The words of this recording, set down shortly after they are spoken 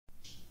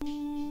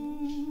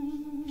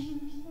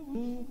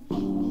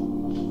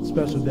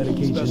Special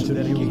dedication to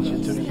the youth.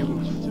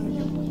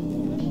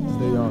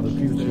 They are the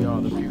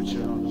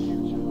future.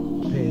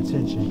 Pay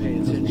attention,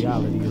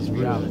 reality is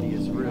real.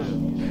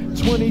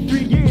 23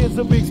 years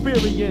of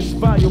experience,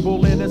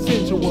 valuable and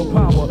essential of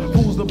power.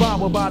 Fools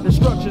devour by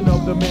destruction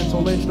of the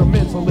mental.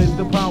 Instrumental is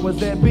the powers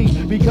that be.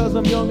 Because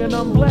I'm young and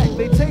I'm black,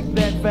 they take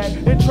that fact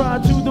and try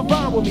to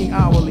devour me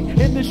hourly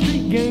in the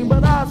street game,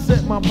 but I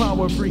set my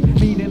power free.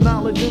 Meaning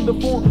knowledge in the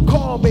form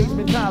called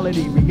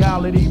Basementality.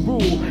 Reality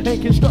rule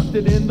and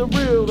constructed in the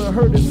real. The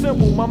hurt is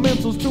simple, my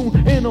mental's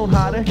tuned in on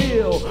how to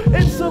heal.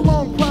 It's a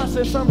long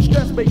process, I'm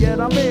stressed, but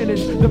yet I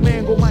manage. The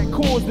mango might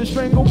cause the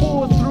strangle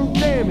wars through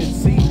damage.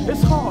 See,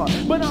 it's hard,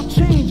 but I'll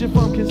change if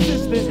I'm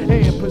consistent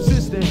and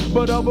persistent.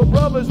 But other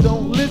brothers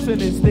don't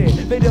listen instead.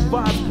 They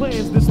devise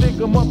plans to stick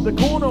them up the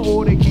corner,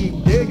 or they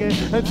keep digging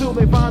until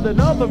they find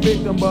another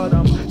victim. But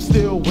I'm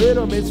still with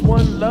them. It's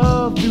one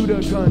love through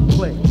the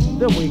gunplay.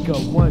 They'll wake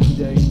up one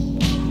day.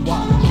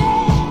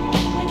 Watch.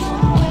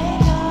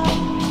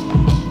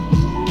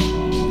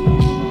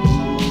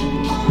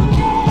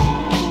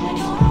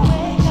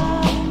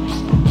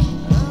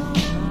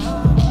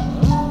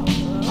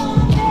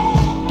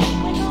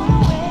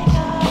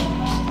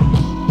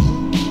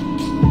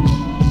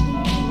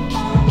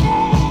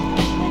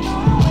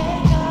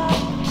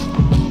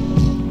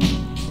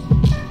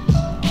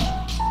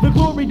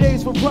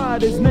 Days for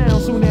pride is now.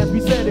 Soon as we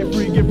set it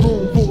free, give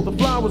room for the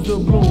flowers to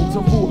bloom.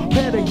 To full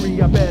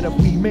pedigree, I bet if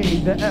we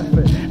made the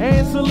effort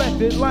and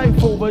selected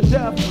life over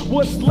death,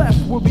 what's left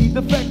would be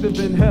defective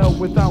in hell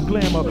without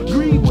glamour.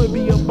 Greed would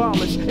be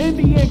abolished.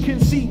 Envy and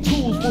conceit,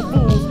 tools for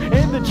fools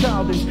and the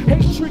childish.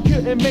 Hatred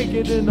couldn't make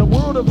it in a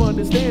world of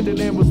understanding,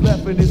 and what's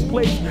left in its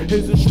place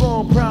is a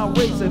strong, proud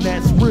race, and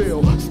that's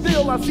real.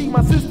 Still, I see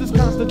my sisters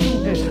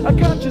constituting a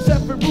conscious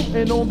effort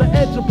rooting on the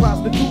edge of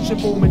prostitution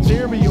for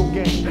material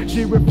gain.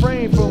 She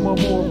refrained from her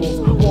morals,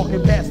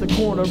 walking past the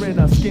corner in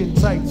her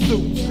skin-tight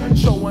suits,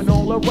 showing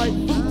all the right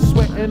fruits,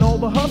 sweating all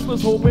the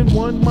hustlers, hoping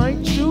one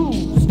might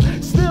choose.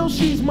 Still,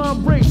 she's my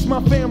race,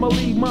 my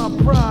family, my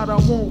pride. I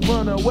won't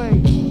run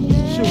away.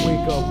 She'll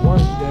wake up one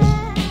day.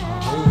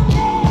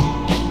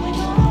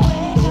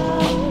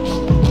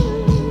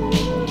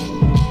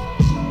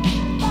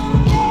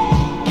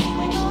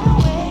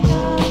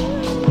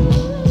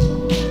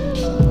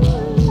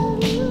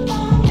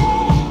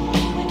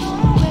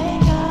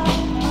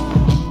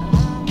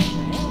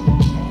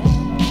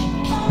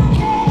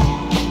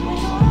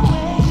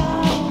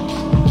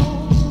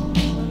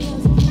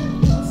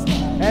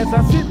 As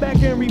I sit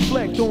back and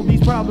reflect on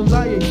these problems,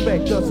 I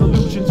expect a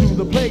solution to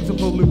the plagues of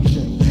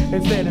pollution.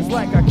 Instead, it's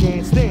like I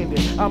can't stand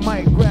it. I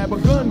might grab a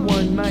gun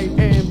one night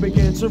and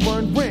begin to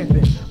run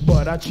rampant,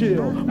 but I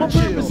chill. My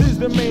purpose is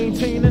to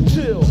maintain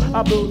until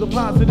I build a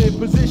positive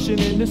position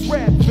in this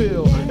rap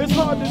field. It's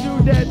hard to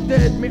do that,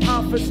 dead me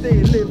off and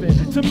stay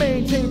living, to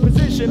maintain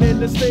position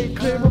and to stay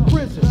clear of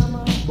prison.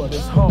 But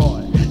it's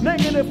hard.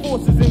 Negative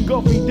forces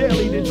engulf me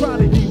daily to try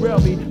to derail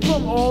me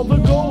from all the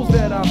goals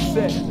that I've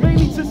set.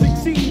 Maybe to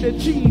succeed,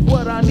 achieve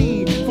what I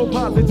need for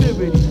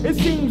positivity. It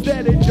seems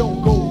that it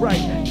don't go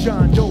right.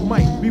 John Doe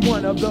might be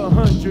one of the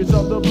hundreds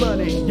of the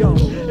blooded young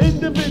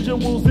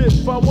individuals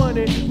if I want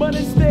it, but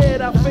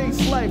instead I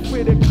face life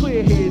with a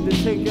clear head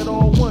to take it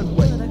all one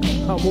way.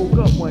 I woke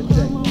up one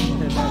day.